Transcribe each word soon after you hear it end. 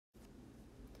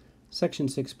Section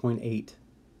 6.8,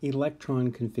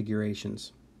 Electron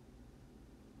Configurations.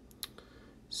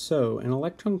 So, an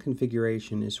electron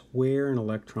configuration is where an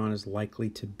electron is likely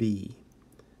to be.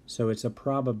 So it's a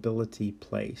probability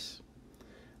place.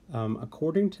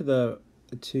 According to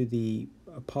the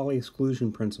Pauli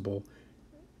exclusion principle,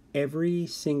 every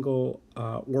single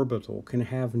orbital can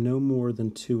have no more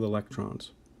than 2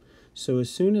 electrons. So as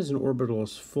soon as an orbital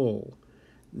is full,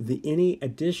 any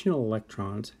additional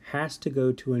electrons has to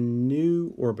go to a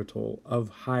new orbital of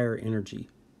higher energy.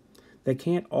 They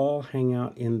can't all hang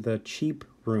out in the cheap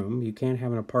room. You can't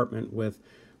have an apartment with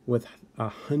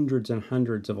hundreds and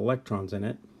hundreds of electrons in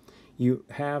it. You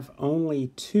have only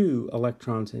 2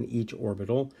 electrons in each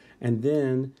orbital, and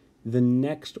then the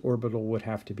next orbital would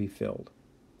have to be filled.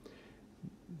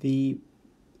 The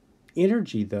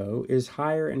energy, though, is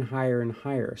higher and higher and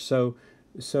higher. So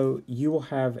you will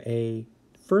have a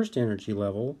first energy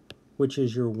level, which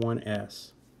is your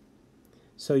 1s.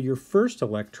 So your first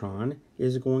electron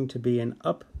is going to be an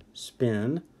up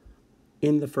spin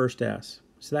in the first s.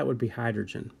 So that would be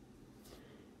hydrogen.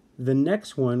 The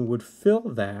next one would fill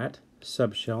that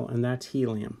subshell, and that's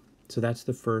helium. So that's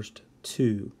the first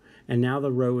 2. And now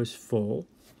the row is full.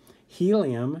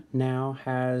 Helium now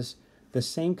has the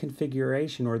same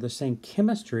configuration or the same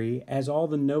chemistry as all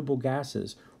the noble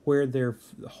gases, where their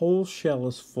whole shell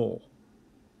is full.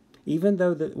 Even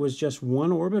though that was just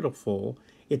one orbital full,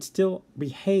 it still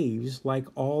behaves like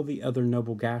all the other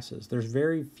noble gases. There's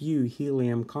very few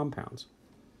helium compounds.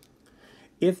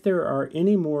 If there are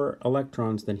any more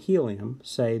electrons than helium,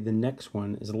 say the next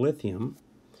one is lithium,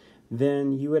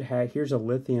 then you would have, here's a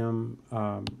lithium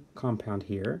compound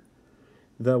here.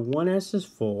 The 1s is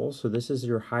full, so this is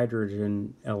your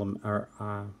hydrogen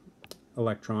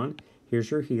electron.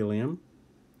 Here's your helium.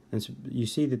 And so you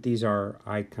see that these are,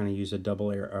 I kind of use a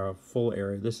double arrow, full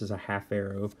arrow. This is a half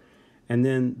arrow. And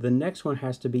then the next one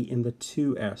has to be in the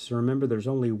 2s. So remember, there's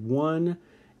only one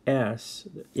s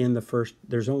in the first,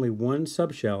 there's only one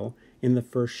subshell in the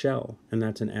first shell, and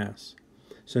that's an s.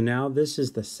 So now this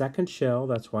is the second shell,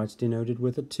 that's why it's denoted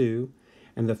with a 2,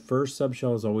 and the first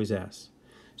subshell is always s.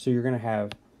 So you're going to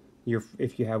have,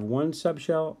 if you have one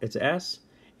subshell, it's s.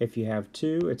 If you have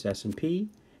 2, it's s and p.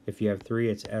 If you have 3,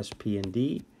 it's s, p, and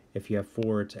d. If you have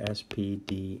 4, it's s, p,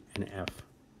 d, and f.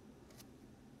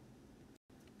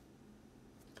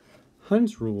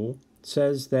 Hund's rule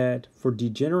says that for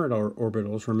degenerate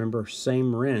orbitals, remember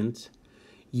same rent,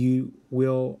 you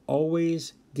will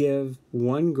always give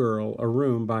one girl a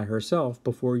room by herself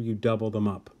before you double them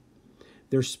up.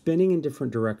 They're spinning in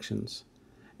different directions,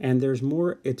 and there's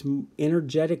more, it's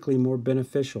energetically more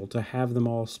beneficial to have them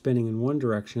all spinning in one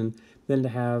direction than to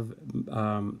have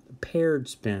paired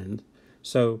spin.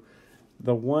 So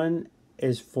the one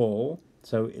is full,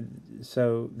 so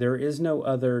there is no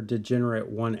other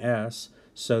degenerate 1s,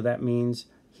 so that means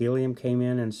helium came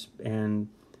in and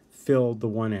filled the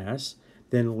 1s,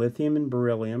 then lithium and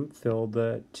beryllium filled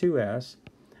the 2s,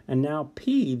 and now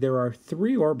p, there are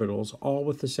 3 orbitals all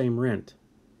with the same rent.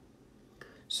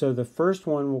 So the first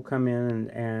one will come in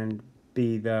and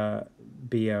be a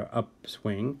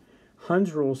upswing.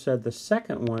 Hund's rule said the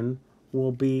second one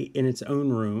will be in its own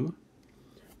room.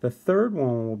 The third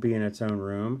one will be in its own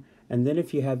room. And then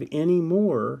if you have any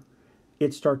more,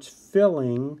 it starts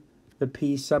filling the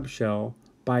p subshell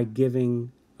by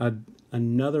giving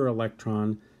another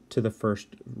electron to the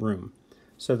first room.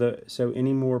 So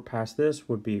any more past this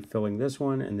would be filling this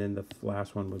one, and then the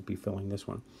last one would be filling this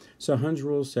one. So Hund's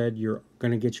rule said you're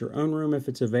going to get your own room if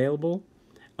it's available,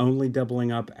 only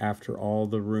doubling up after all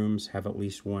the rooms have at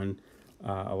least one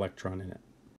electron in it.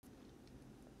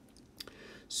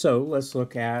 So let's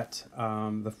look at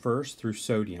the first through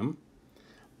sodium.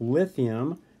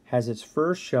 Lithium has its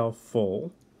first shell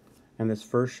full, and this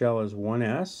first shell is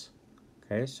 1s.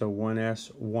 Okay, so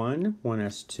 1s1,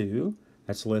 1s2,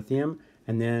 that's lithium.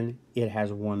 And then it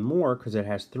has one more because it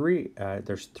has 3,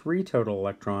 there's 3 total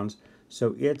electrons,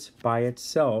 so it's by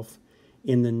itself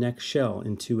in the next shell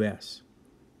in 2s.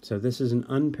 So this is an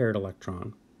unpaired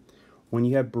electron. When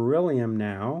you have beryllium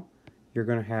now, you're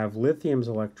going to have lithium's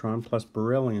electron plus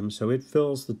beryllium, so it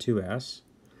fills the 2s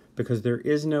because there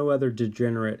is no other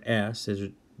degenerate s.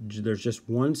 There's just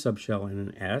one subshell in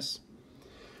an s.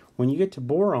 When you get to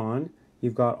boron,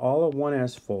 you've got all of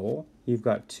 1s full, you've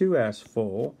got 2s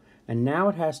full, and now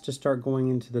it has to start going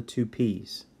into the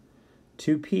 2p's.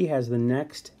 2p has the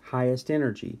next highest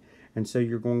energy, and so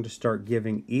you're going to start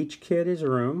giving each kid his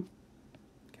room.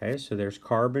 Okay, so there's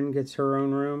carbon gets her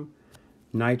own room,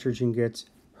 nitrogen gets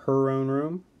her own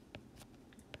room.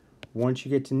 Once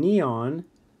you get to neon,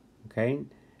 okay,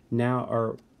 now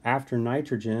or after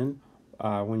nitrogen,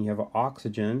 when you have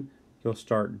oxygen, you'll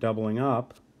start doubling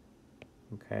up.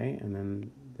 Okay, and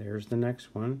then there's the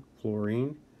next one,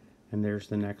 fluorine, and there's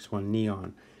the next one,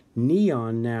 neon.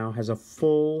 Neon now has a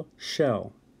full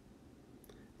shell.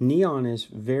 Neon is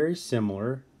very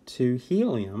similar to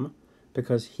helium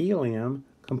because helium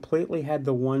completely had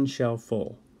the one shell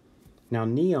full. Now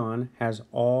neon has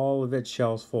all of its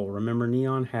shells full. Remember,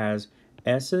 neon has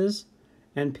S's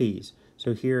and P's.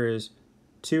 So here is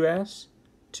 2S,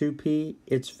 2P,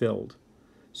 it's filled.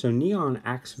 So neon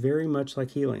acts very much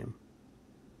like helium.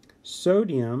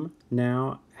 Sodium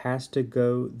now has to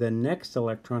go, the next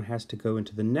electron has to go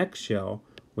into the next shell,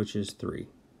 which is 3.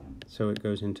 So it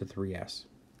goes into 3s.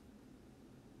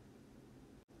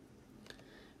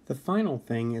 The final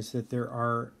thing is that there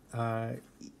are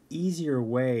easier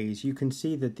ways. You can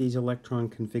see that these electron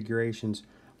configurations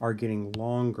are getting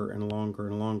longer and longer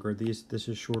and longer. This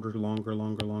is shorter, longer,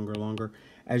 longer, longer, longer.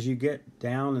 As you get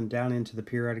down and down into the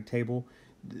periodic table,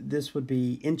 this would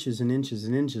be inches and inches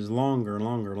and inches longer and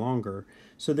longer and longer.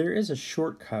 So there is a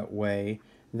shortcut way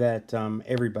that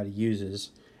everybody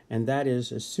uses, and that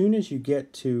is as soon as you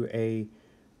get to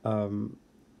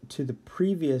the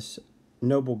previous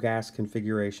noble gas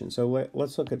configuration. So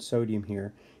let's look at sodium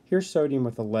here. Here's sodium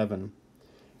with 11.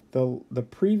 The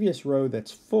previous row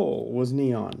that's full was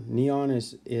neon. Neon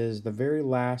is the very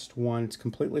last one. It's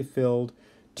completely filled.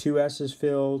 2s is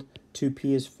filled,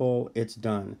 2p is full, it's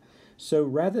done. So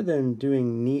rather than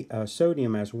doing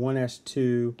sodium as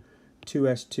 1s2,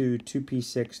 2s2,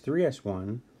 2p6,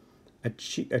 3s1,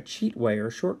 a cheat way or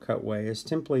shortcut way is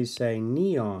simply say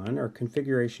neon or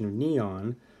configuration of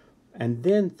neon and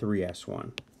then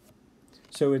 3s1.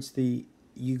 So it's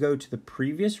you go to the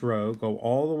previous row, go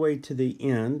all the way to the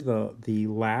end,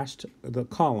 the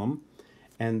column,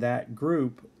 and that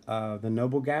group, the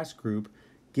noble gas group,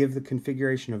 give the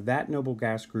configuration of that noble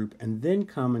gas group, and then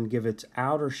come and give its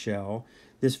outer shell.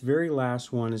 This very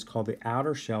last one is called the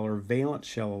outer shell or valence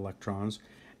shell electrons,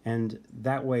 and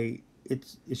that way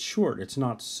it's short, it's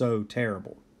not so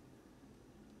terrible.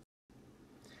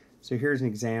 So here's an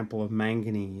example of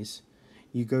manganese.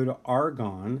 You go to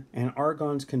argon, and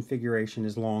argon's configuration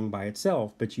is long by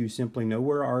itself, but you simply know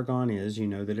where argon is. You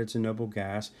know that it's a noble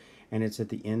gas, and it's at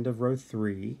the end of row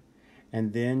 3.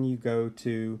 And then you go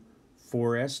to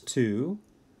 4s2,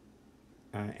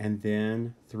 and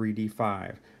then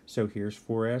 3d5. So here's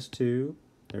 4s2,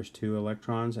 there's 2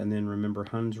 electrons, and then remember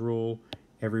Hund's rule,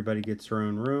 everybody gets their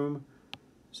own room,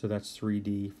 so that's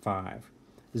 3d5.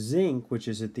 Zinc, which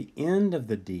is at the end of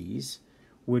the Ds,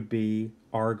 would be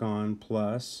argon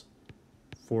plus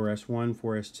 4s1,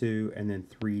 4s2, and then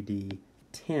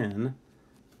 3d10.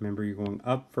 Remember, you're going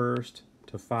up first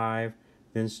to 5,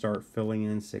 then start filling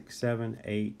in 6, 7,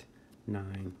 8,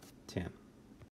 9, 10.